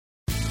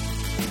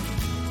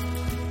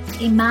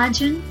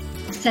imagine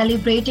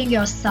celebrating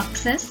your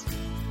success,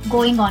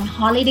 going on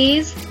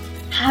holidays,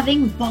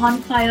 having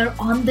bonfire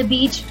on the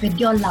beach with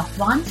your loved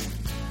ones?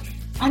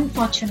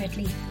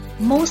 Unfortunately,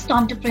 most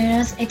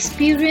entrepreneurs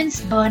experience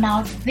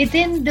burnout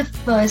within the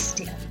first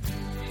year.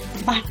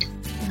 But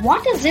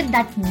what is it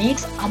that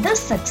makes others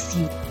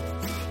succeed?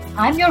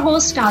 I'm your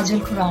host Kajal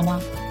Khurana.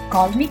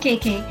 Call me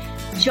KK.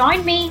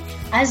 Join me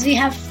as we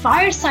have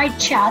fireside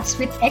chats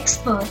with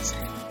experts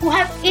who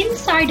have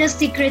insider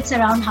secrets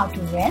around how to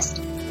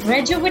rest,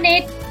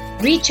 rejuvenate,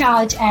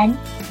 recharge, and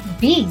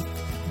be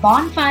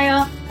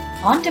bonfire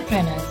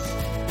entrepreneurs.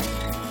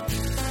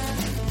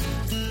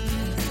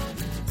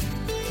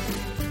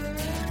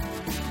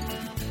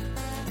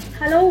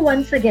 Hello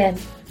once again.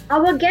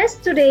 Our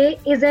guest today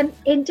is an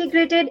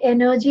integrated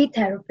energy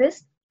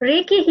therapist,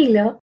 Reiki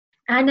healer,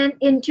 and an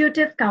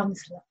intuitive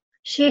counselor.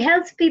 She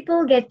helps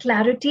people get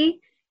clarity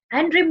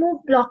and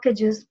remove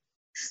blockages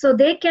so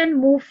they can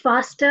move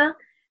faster.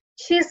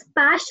 She is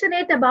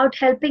passionate about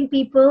helping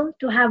people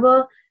to have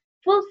a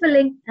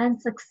fulfilling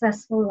and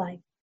successful life.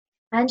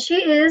 And she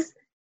is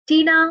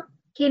Tina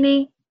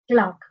Kinney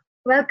Clark.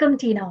 Welcome,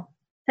 Tina.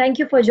 Thank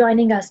you for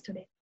joining us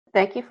today.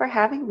 Thank you for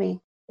having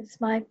me.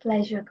 It's my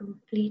pleasure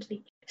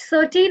completely.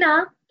 So,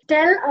 Tina,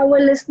 tell our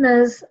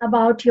listeners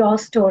about your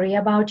story,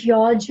 about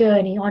your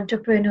journey,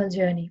 entrepreneurial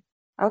journey.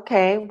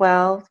 Okay,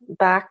 well,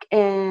 back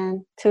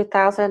in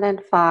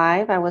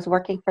 2005, I was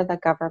working for the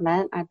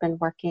government. I've been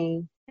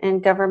working in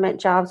government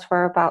jobs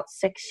for about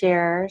 6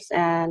 years,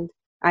 and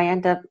I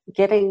ended up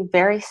getting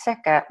very sick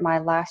at my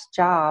last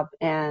job,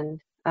 and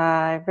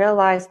I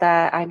realized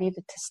that I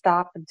needed to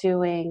stop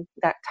doing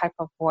that type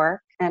of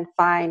work and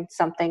find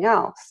something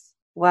else.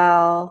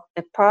 Well,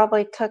 it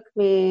probably took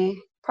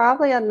me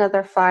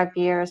another 5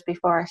 years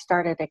before I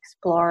started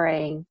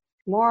exploring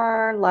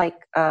more like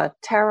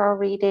tarot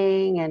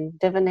reading and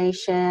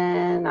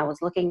divination. I was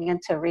looking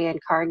into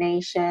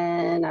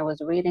reincarnation. I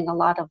was reading a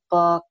lot of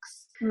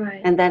books.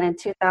 Right. And then in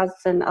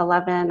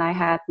 2011, I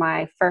had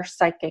my first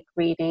psychic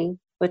reading,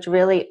 which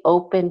really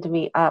opened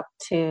me up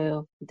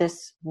to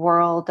this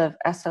world of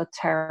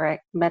esoteric,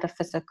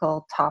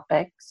 metaphysical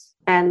topics.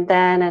 And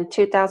then in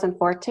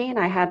 2014,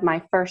 I had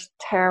my first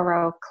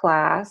tarot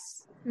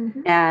class.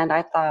 Mm-hmm. And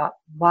I thought,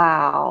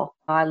 wow,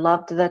 I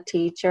loved the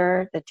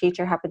teacher. The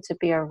teacher happened to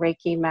be a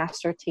Reiki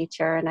master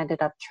teacher and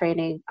ended up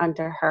training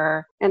under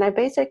her. And I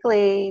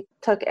basically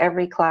took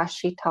every class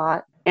she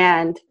taught.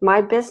 And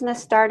my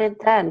business started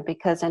then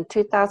because in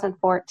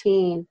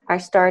 2014, I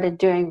started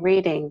doing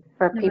reading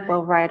for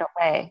people right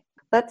away.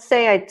 Let's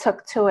say I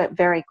took to it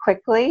very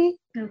quickly.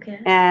 Okay.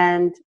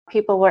 And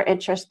people were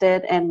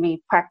interested in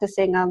me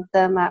practicing on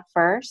them at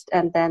first.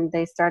 And then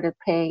they started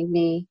paying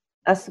me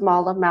a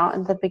small amount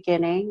in the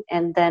beginning,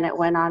 and then it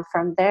went on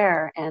from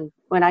there. And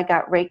when I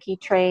got Reiki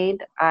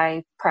trained,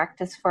 I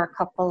practiced for a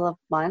couple of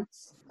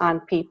months on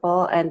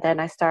people, and then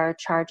I started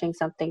charging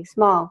something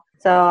small.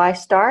 So I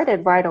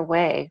started right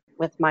away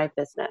with my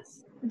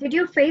business. Did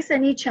you face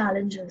any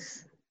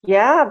challenges?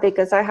 Yeah,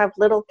 because I have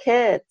little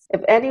kids.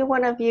 If any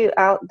one of you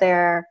out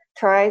there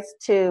tries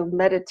to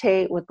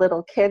meditate with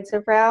little kids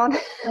around.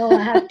 Oh,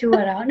 I have two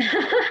around.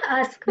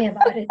 Ask me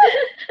about it.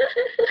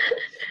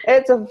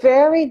 It's a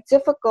very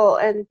difficult,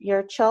 and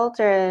your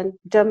children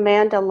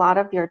demand a lot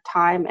of your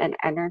time and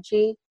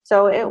energy.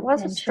 So it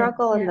was a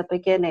struggle in the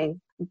beginning,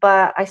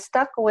 but I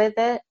stuck with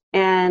it.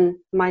 And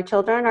my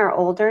children are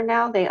older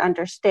now. They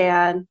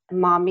understand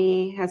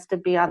mommy has to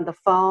be on the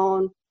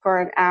phone for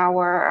an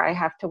hour. I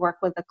have to work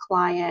with a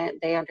client.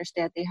 They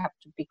understand they have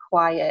to be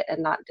quiet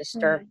and not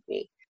disturb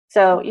me.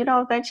 So,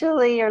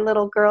 eventually your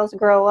little girls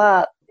grow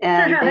up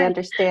and they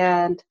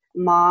understand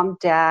mom,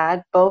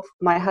 dad, both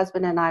my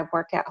husband and I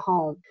work at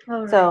home.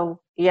 So,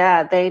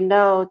 they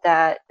know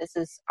that this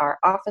is our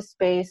office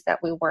space, that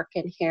we work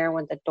in here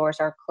when the doors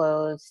are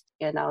closed,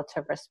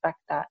 to respect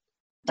that.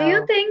 Do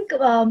you think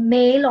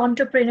male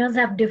entrepreneurs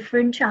have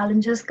different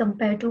challenges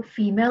compared to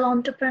female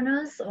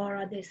entrepreneurs, or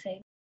are they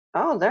same?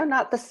 Oh, they're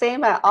not the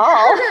same at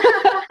all.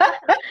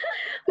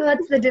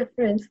 What's the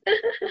difference?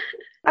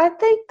 I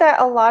think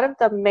that a lot of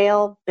the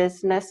male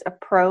business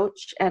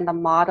approach and the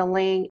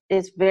modeling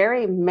is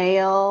very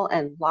male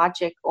and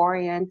logic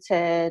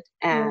oriented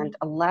and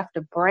a left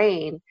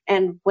brain.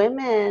 And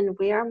women,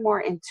 we are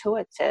more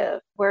intuitive.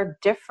 We're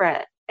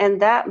different.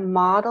 And that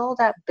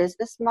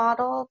business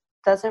model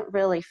doesn't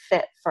really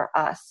fit for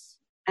us.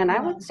 And I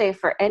would say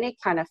for any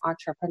kind of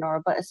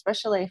entrepreneur, but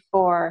especially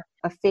for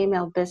a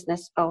female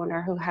business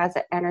owner who has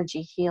an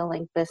energy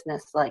healing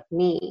business like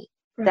me,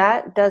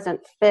 that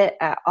doesn't fit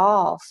at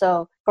all.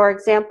 So, for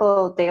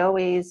example, they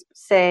always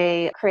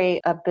say,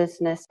 create a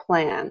business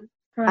plan.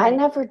 I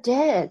never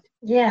did.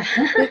 Yeah.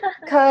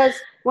 Because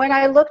when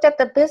I looked at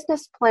the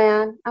business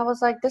plan, I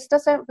was like, this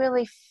doesn't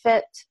really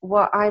fit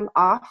what I'm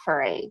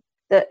offering.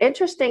 The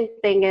interesting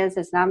thing is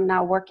I'm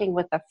now working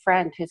with a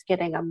friend who's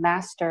getting a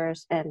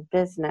master's in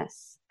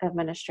business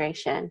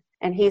administration,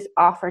 and he's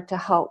offered to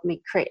help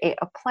me create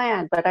a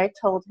plan. But I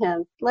told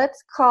him,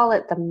 let's call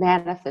it the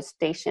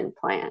manifestation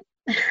plan.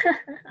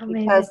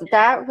 Because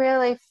that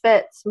really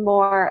fits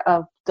more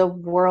of the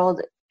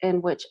world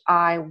in which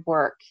I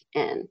work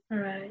in.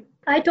 Right.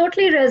 I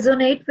totally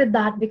resonate with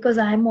that because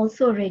I'm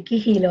also a Reiki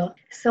healer.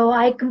 So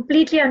I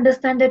completely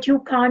understand that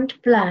you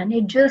can't plan.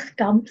 It just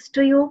comes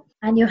to you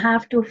and you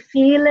have to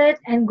feel it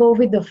and go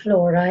with the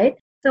flow, right?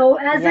 So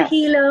as a Yes.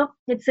 healer,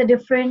 it's a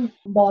different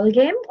ball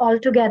game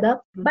altogether.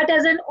 But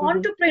as an Mm-hmm.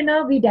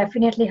 entrepreneur, we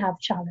definitely have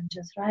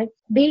challenges, right?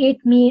 Be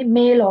it me,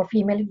 male or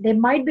female. There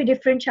might be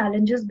different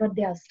challenges, but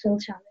they are still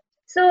challenges.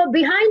 So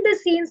behind the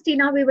scenes,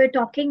 Tina, we were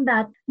talking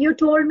that you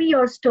told me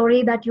your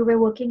story that you were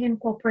working in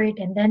corporate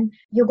and then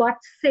you got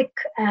sick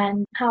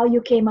and how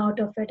you came out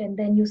of it and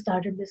then you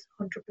started this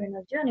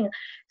entrepreneur journey.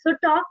 So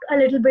talk a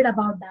little bit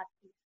about that.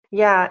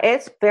 Yeah,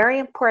 it's very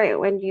important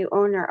when you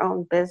own your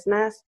own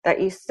business that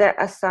you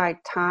set aside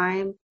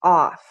time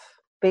off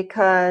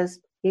because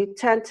you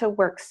tend to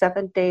work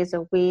 7 days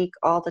a week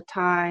all the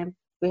time.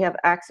 We have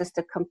access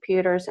to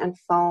computers and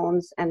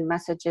phones and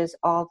messages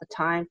all the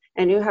time.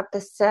 And you have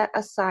to set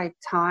aside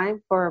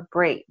time for a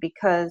break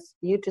because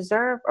you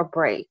deserve a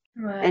break.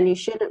 Right. And you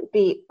shouldn't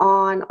be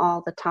on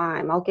all the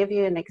time. I'll give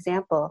you an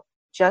example.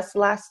 Just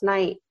last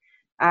night,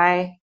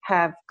 I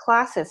have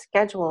classes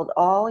scheduled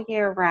all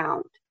year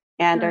round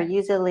and are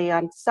usually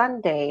on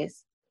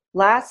Sundays.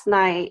 Last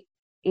night,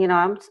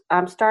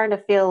 I'm starting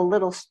to feel a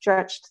little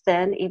stretched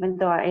thin, even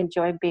though I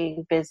enjoy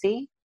being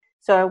busy.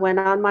 So I went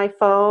on my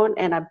phone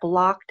and I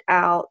blocked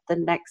out the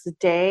next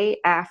day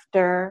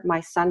after my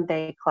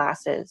Sunday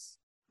classes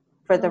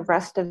for the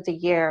rest of the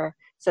year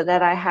so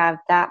that I have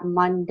that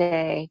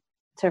Monday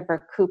to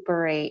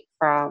recuperate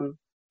from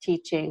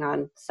teaching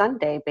on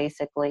Sunday,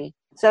 basically.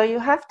 So you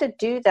have to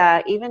do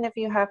that, even if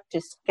you have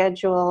to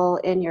schedule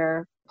in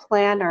your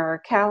planner or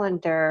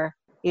calendar,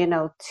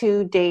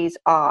 2 days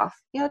off.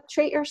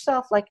 Treat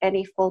yourself like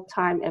any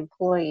full-time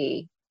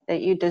employee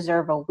that you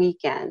deserve a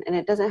weekend. And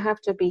it doesn't have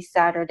to be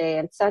Saturday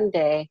and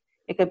Sunday.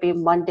 It could be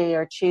Monday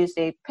or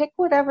Tuesday. Pick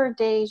whatever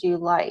days you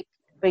like.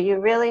 But you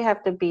really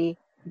have to be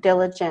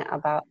diligent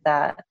about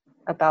that,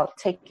 about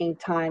taking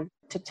time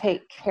to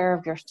take care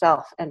of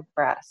yourself and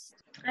rest.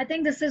 I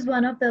think this is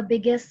one of the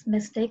biggest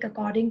mistake,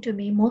 according to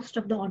me, most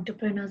of the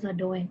entrepreneurs are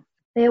doing.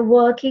 They're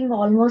working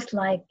almost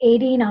like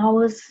 18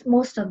 hours,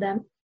 most of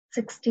them,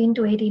 16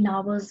 to 18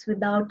 hours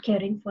without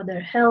caring for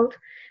their health,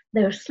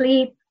 their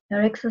sleep,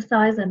 their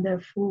exercise, and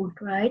their food,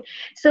 right?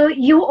 So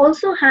you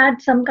also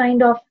had some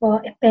kind of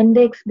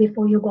appendix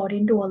before you got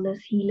into all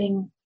this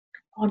healing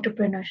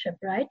entrepreneurship,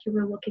 right? You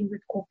were working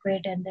with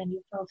corporate and then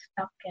you felt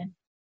stuck and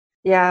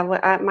Yeah,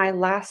 at my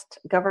last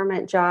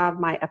government job,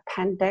 my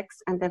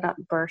appendix ended up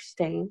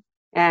bursting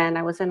and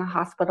I was in a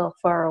hospital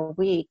for a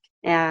week.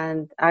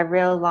 And I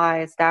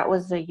realized that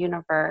was the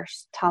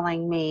universe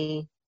telling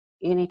me,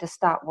 you need to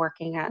stop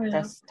working at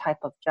this type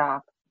of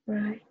job.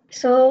 Right.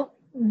 So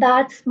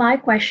that's my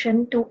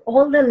question to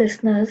all the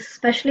listeners,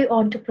 especially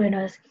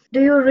entrepreneurs.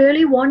 Do you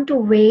really want to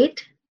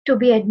wait to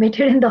be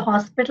admitted in the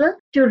hospital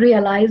to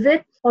realize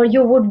it? Or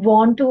you would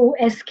want to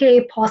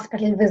escape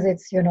hospital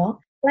visits,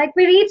 Like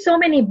we read so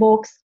many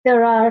books,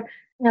 there are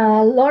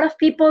a lot of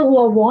people who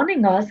are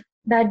warning us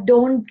that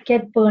don't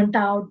get burnt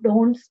out,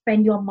 don't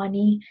spend your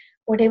money,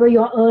 whatever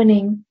you're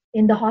earning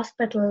in the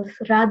hospitals.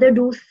 Rather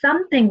do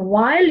something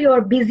while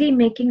you're busy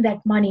making that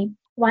money.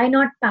 Why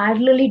not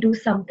parallelly do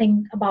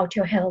something about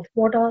your health?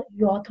 What are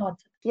your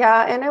thoughts?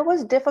 Yeah, and it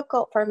was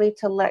difficult for me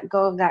to let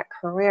go of that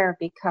career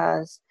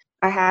because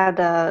I had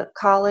a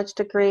college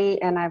degree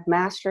and I have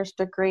master's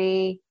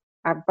degree.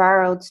 I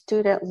borrowed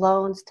student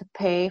loans to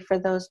pay for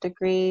those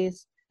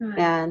degrees. Right.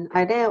 And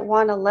I didn't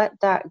want to let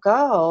that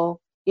go.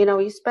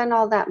 You spend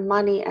all that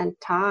money and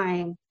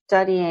time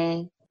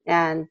studying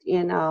and,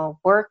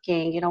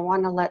 working. You don't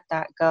want to let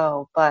that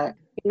go. But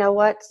you know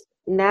what?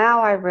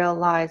 Now I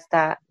realize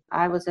that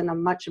I was in a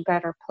much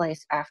better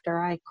place after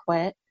I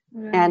quit.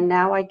 Right. And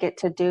now I get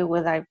to do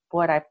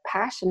what I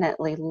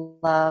passionately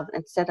love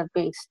instead of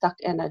being stuck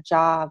in a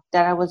job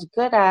that I was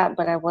good at,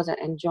 but I wasn't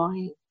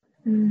enjoying.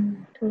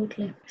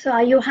 Totally. So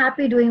are you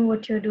happy doing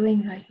what you're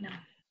doing right now?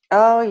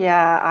 Oh,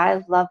 yeah,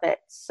 I love it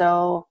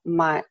so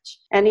much.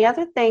 And the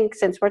other thing,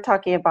 since we're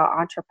talking about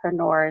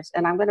entrepreneurs,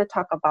 and I'm going to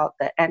talk about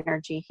the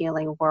energy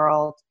healing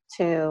world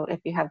too, if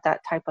you have that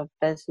type of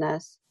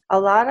business, a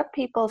lot of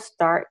people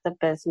start the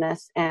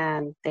business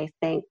and they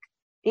think,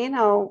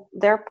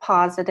 they're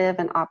positive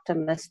and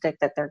optimistic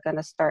that they're going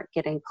to start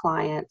getting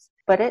clients,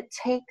 but it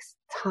takes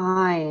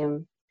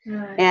time.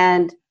 Right.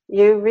 And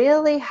you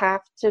really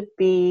have to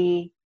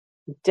be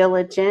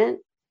diligent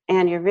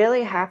and you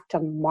really have to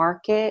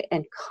market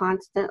and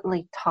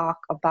constantly talk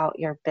about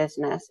your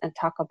business and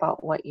talk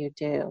about what you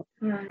do.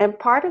 Right. And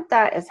part of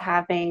that is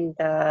having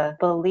the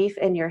belief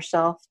in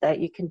yourself that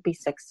you can be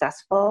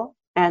successful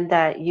and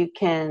that you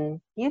can,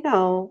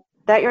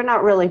 that you're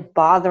not really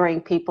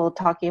bothering people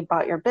talking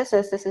about your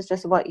business. This is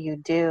just what you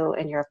do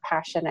and you're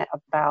passionate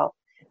about.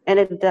 And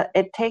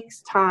it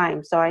takes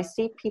time. So I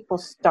see people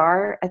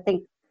start, I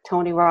think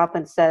Tony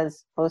Robbins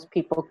says most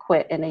people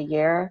quit in a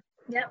year.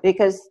 Yep.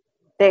 Because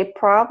they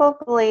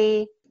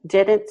probably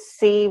didn't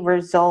see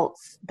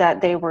results that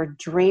they were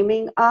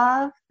dreaming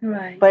of.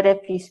 Right. But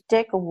if you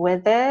stick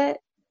with it,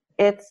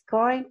 it's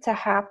going to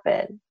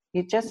happen.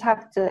 You just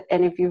have to,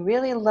 and if you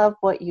really love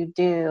what you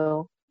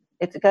do,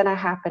 it's going to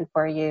happen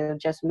for you,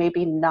 just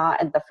maybe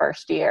not in the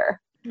first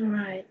year.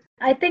 Right.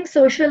 I think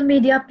social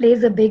media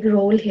plays a big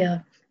role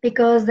here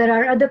because there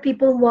are other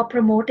people who are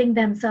promoting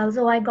themselves.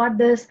 Oh, I got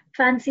this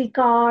fancy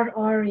car,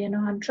 or,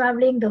 I'm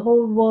traveling the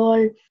whole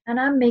world and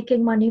I'm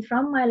making money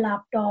from my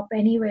laptop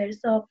anywhere.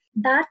 So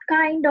that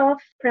kind of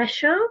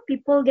pressure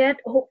people get,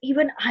 oh,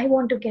 even I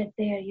want to get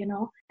there.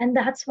 And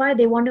that's why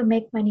they want to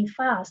make money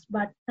fast,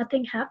 but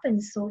nothing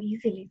happens so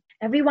easily.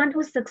 Everyone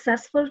who's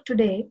successful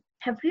today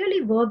have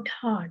really worked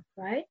hard,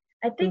 right?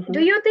 I think, do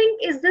you think,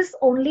 is this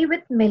only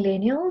with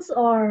millennials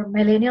or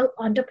millennial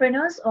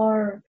entrepreneurs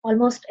or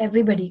almost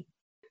everybody?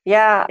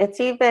 Yeah,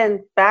 it's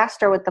even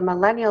faster with the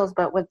millennials,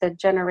 but with the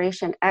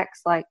Generation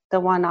X, like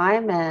the one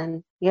I'm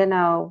in,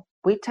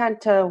 we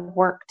tend to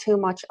work too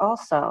much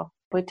also.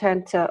 We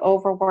tend to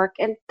overwork.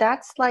 And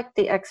that's like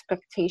the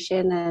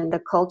expectation and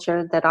the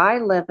culture that I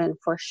live in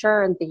for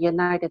sure in the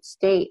United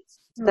States,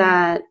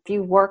 that if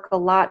you work a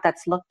lot,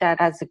 that's looked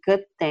at as a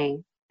good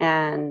thing.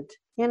 And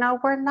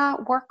we're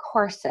not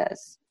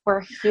workhorses.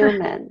 We're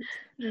humans.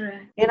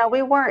 Right.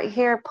 We weren't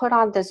here put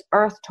on this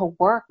earth to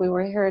work. We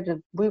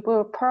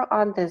were put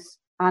on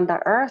the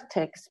earth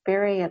to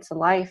experience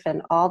life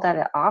and all that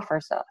it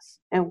offers us.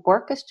 And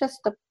work is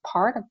just a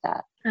part of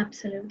that.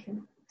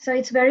 Absolutely. So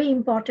it's very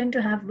important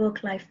to have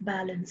work-life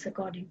balance,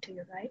 according to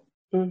you, right?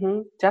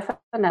 Mm-hmm.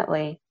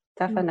 Definitely.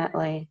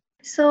 Definitely.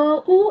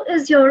 So who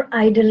is your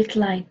ideal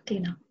client,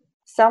 Tina?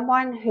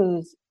 Someone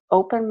who's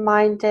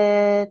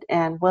open-minded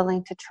and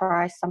willing to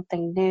try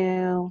something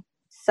new.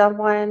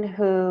 Someone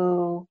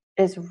who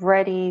is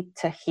ready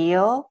to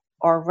heal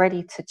or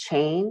ready to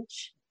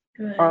change,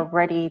 Right. or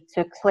ready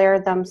to clear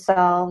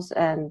themselves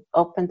and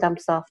open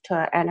themselves to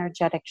an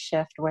energetic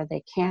shift where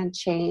they can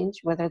change,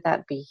 whether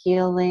that be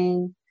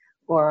healing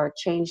or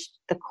change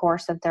the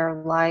course of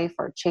their life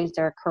or change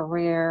their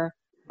career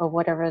or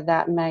whatever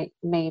that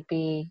may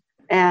be.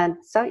 And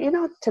so,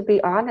 to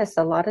be honest,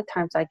 a lot of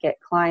times I get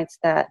clients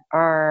that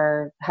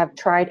have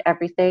tried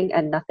everything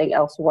and nothing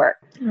else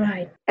worked.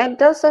 Right. And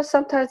those are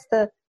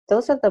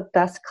the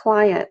best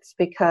clients,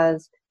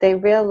 because they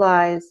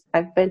realize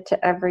I've been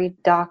to every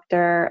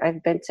doctor,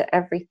 I've been to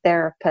every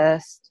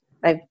therapist,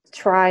 I've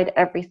tried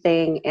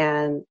everything,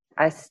 and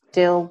I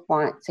still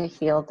want to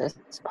heal this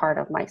part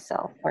of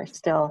myself, or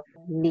still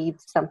need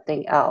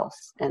something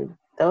else. And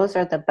those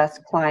are the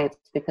best clients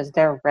because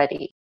they're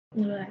ready.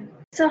 Right.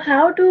 So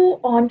how do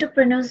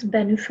entrepreneurs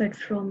benefit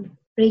from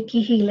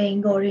Reiki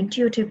healing or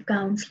intuitive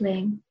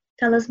counseling?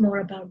 Tell us more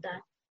about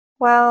that.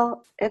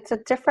 Well, it's a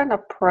different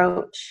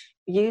approach,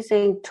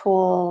 using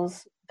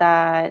tools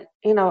that,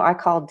 I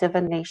call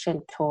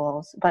divination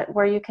tools, but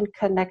where you can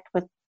connect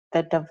with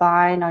the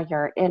divine or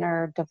your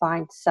inner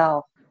divine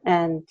self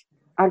and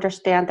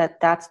understand that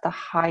that's the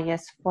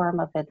highest form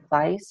of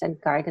advice and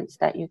guidance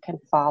that you can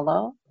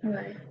follow.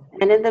 Right.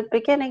 And in the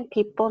beginning,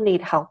 people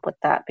need help with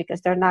that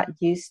because they're not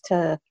used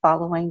to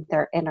following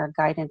their inner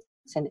guidance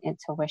and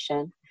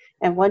intuition.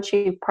 And once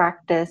you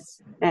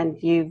practice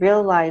and you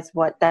realize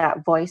what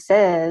that voice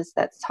is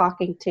that's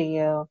talking to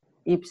you,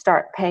 you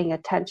start paying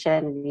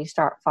attention and you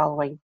start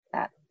following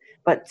that.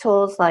 But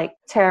tools like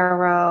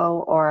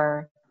tarot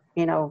or,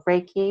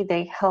 Reiki,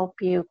 they help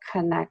you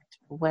connect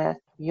with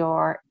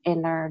your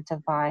inner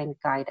divine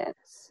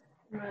guidance.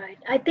 Right.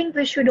 I think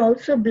we should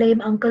also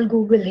blame Uncle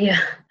Google here.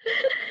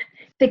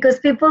 Because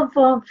people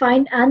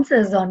find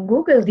answers on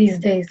Google these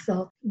days.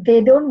 So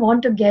they don't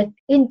want to get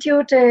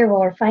intuitive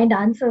or find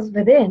answers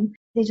within.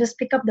 They just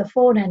pick up the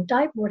phone and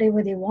type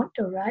whatever they want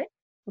to, right?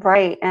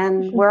 Right.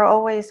 And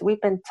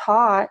we've been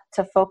taught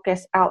to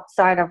focus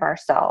outside of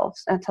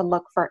ourselves and to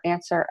look for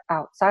answer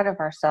outside of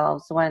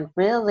ourselves, when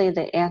really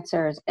the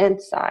answer is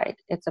inside.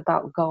 It's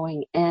about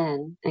going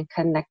in and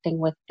connecting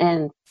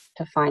within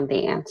to find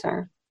the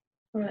answer.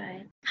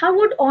 Right. How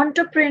would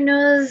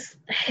entrepreneurs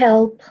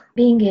help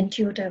being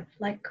intuitive?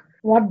 Like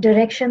what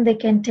direction they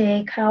can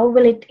take? How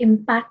will it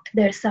impact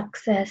their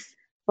success?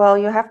 Well,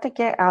 you have to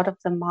get out of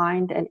the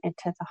mind and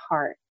into the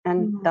heart.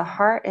 And the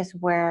heart is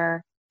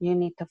where you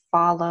need to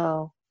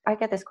follow. I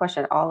get this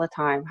question all the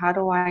time. How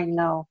do I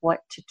know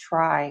what to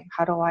try?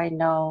 How do I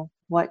know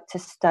what to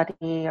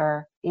study,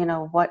 or,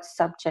 what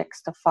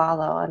subjects to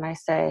follow? And I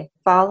say,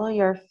 follow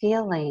your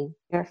feeling.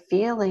 Your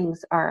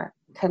feelings are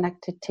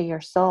connected to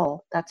your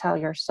soul. That's how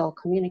your soul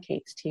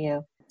communicates to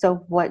you.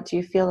 So what do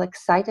you feel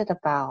excited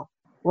about?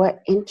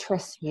 What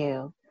interests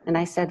you? And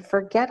I said,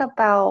 forget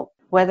about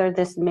whether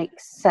this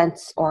makes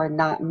sense or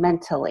not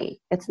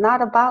mentally. It's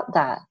not about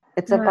that.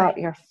 It's about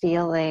your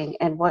feeling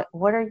and what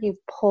are you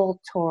pulled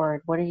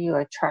toward? What are you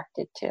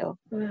attracted to?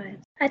 Right.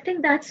 I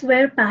think that's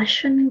where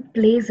passion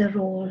plays a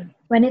role.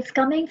 When it's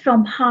coming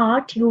from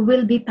heart, you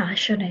will be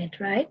passionate,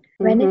 right?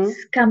 When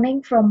it's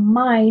coming from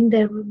mind,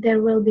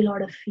 there will be a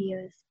lot of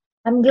fears.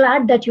 I'm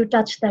glad that you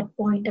touched that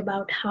point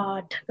about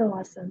heart. So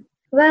awesome.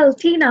 Well,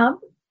 Tina,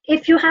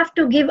 if you have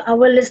to give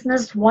our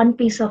listeners one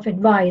piece of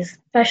advice,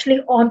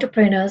 especially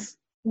entrepreneurs,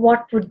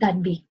 what would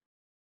that be?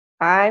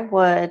 I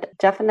would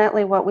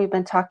definitely, what we've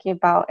been talking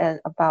about is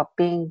about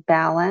being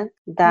balanced,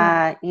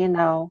 that,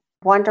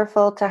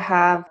 wonderful to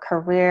have a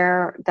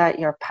career that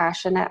you're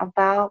passionate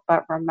about,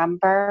 but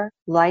remember,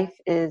 life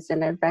is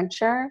an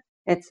adventure.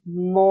 It's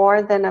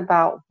more than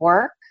about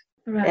work,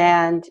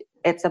 and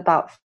it's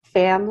about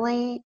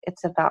family,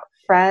 it's about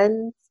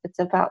friends, it's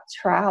about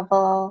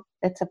travel,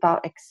 it's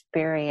about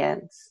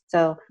experience.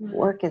 So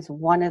work is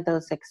one of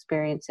those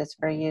experiences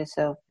for you.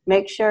 So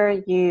make sure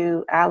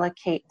you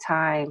allocate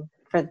time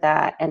for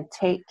that and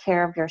take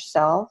care of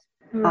yourself.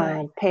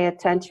 Pay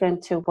attention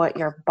to what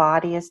your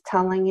body is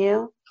telling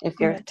you. If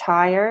you're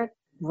tired,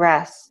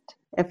 rest.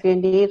 If you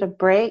need a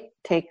break,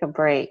 take a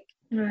break.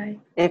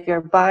 If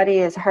your body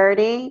is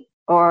hurting,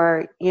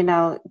 or,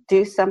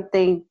 do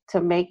something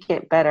to make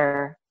it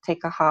better.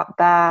 Take a hot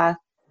bath,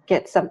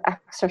 get some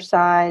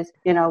exercise,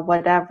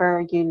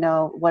 whatever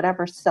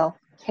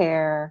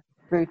self-care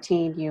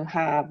routine you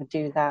have,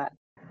 do that.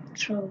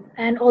 True.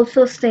 And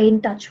also stay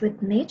in touch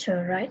with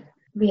nature, right?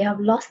 We have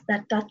lost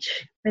that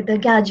touch with the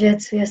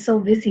gadgets. We are so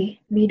busy.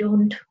 We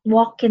don't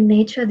walk in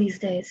nature these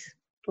days.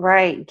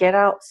 Right. Get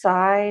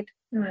outside.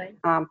 Right.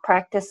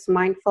 Practice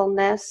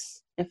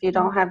mindfulness. If you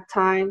don't have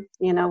time,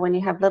 when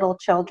you have little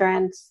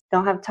children,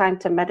 don't have time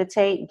to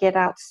meditate, get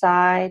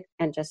outside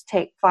and just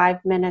take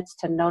 5 minutes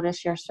to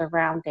notice your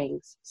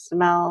surroundings,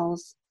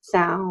 smells,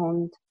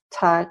 sound,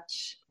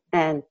 touch,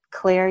 and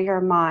clear your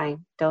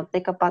mind. Don't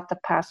think about the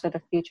past or the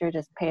future.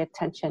 Just pay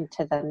attention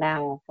to the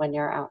now when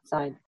you're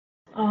outside.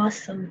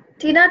 Awesome.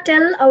 Tina,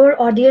 tell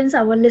our audience,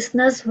 our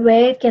listeners,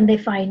 where can they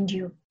find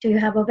you? Do you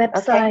have a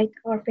website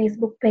or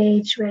Facebook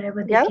page,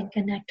 wherever they can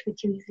connect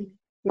with you easily?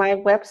 My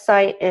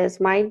website is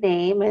my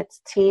name.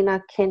 It's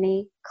Tina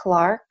Kinney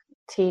Clarke,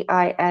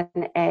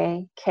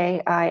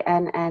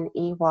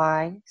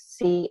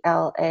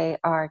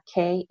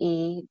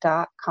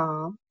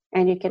 TinaKinneyClarke.com.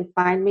 And you can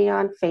find me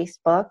on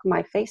Facebook.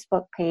 My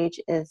Facebook page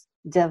is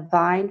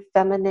Divine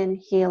Feminine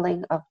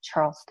Healing of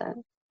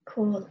Charleston.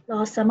 Cool.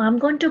 Awesome. I'm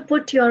going to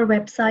put your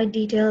website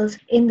details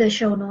in the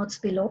show notes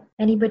below.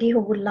 Anybody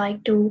who would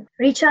like to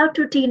reach out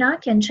to Tina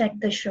can check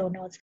the show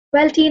notes.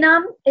 Well,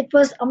 Tina, it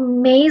was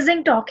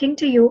amazing talking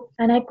to you,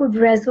 and I could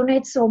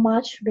resonate so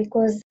much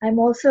because I'm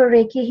also a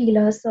Reiki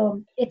healer.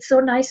 So it's so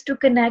nice to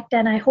connect,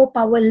 and I hope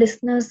our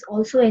listeners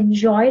also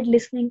enjoyed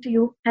listening to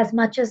you as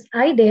much as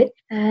I did.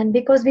 And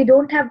because we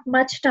don't have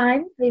much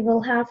time, we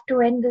will have to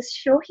end this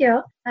show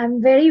here.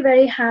 I'm very,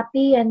 very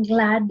happy and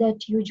glad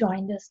that you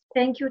joined us.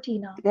 Thank you,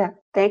 Tina. Yeah,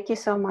 thank you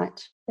so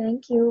much.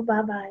 Thank you.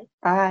 Bye-bye.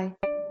 Bye.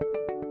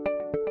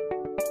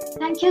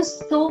 Thank you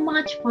so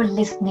much for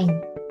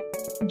listening.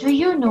 Do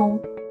you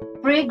know,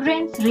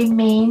 fragrance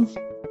remains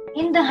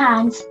in the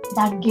hands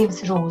that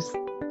gives rose.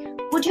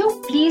 Would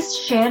you please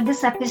share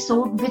this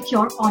episode with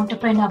your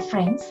entrepreneur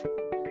friends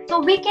so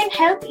we can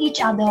help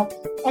each other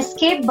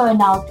escape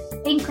burnout,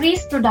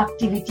 increase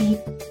productivity,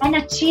 and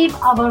achieve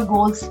our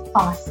goals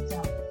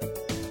faster.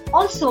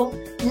 Also,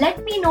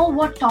 let me know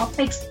what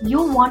topics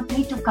you want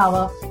me to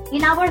cover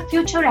in our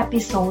future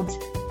episodes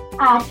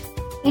at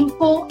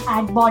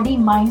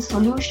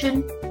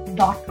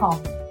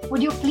info@bodymindsolution.com.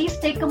 Would you please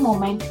take a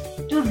moment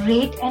to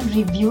rate and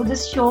review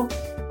this show?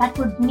 That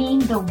would mean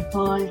the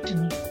world to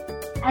me.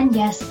 And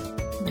yes,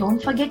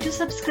 don't forget to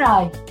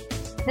subscribe.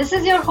 This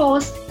is your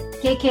host,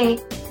 KK.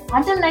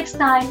 Until next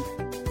time,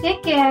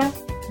 take care.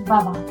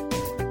 Bye-bye.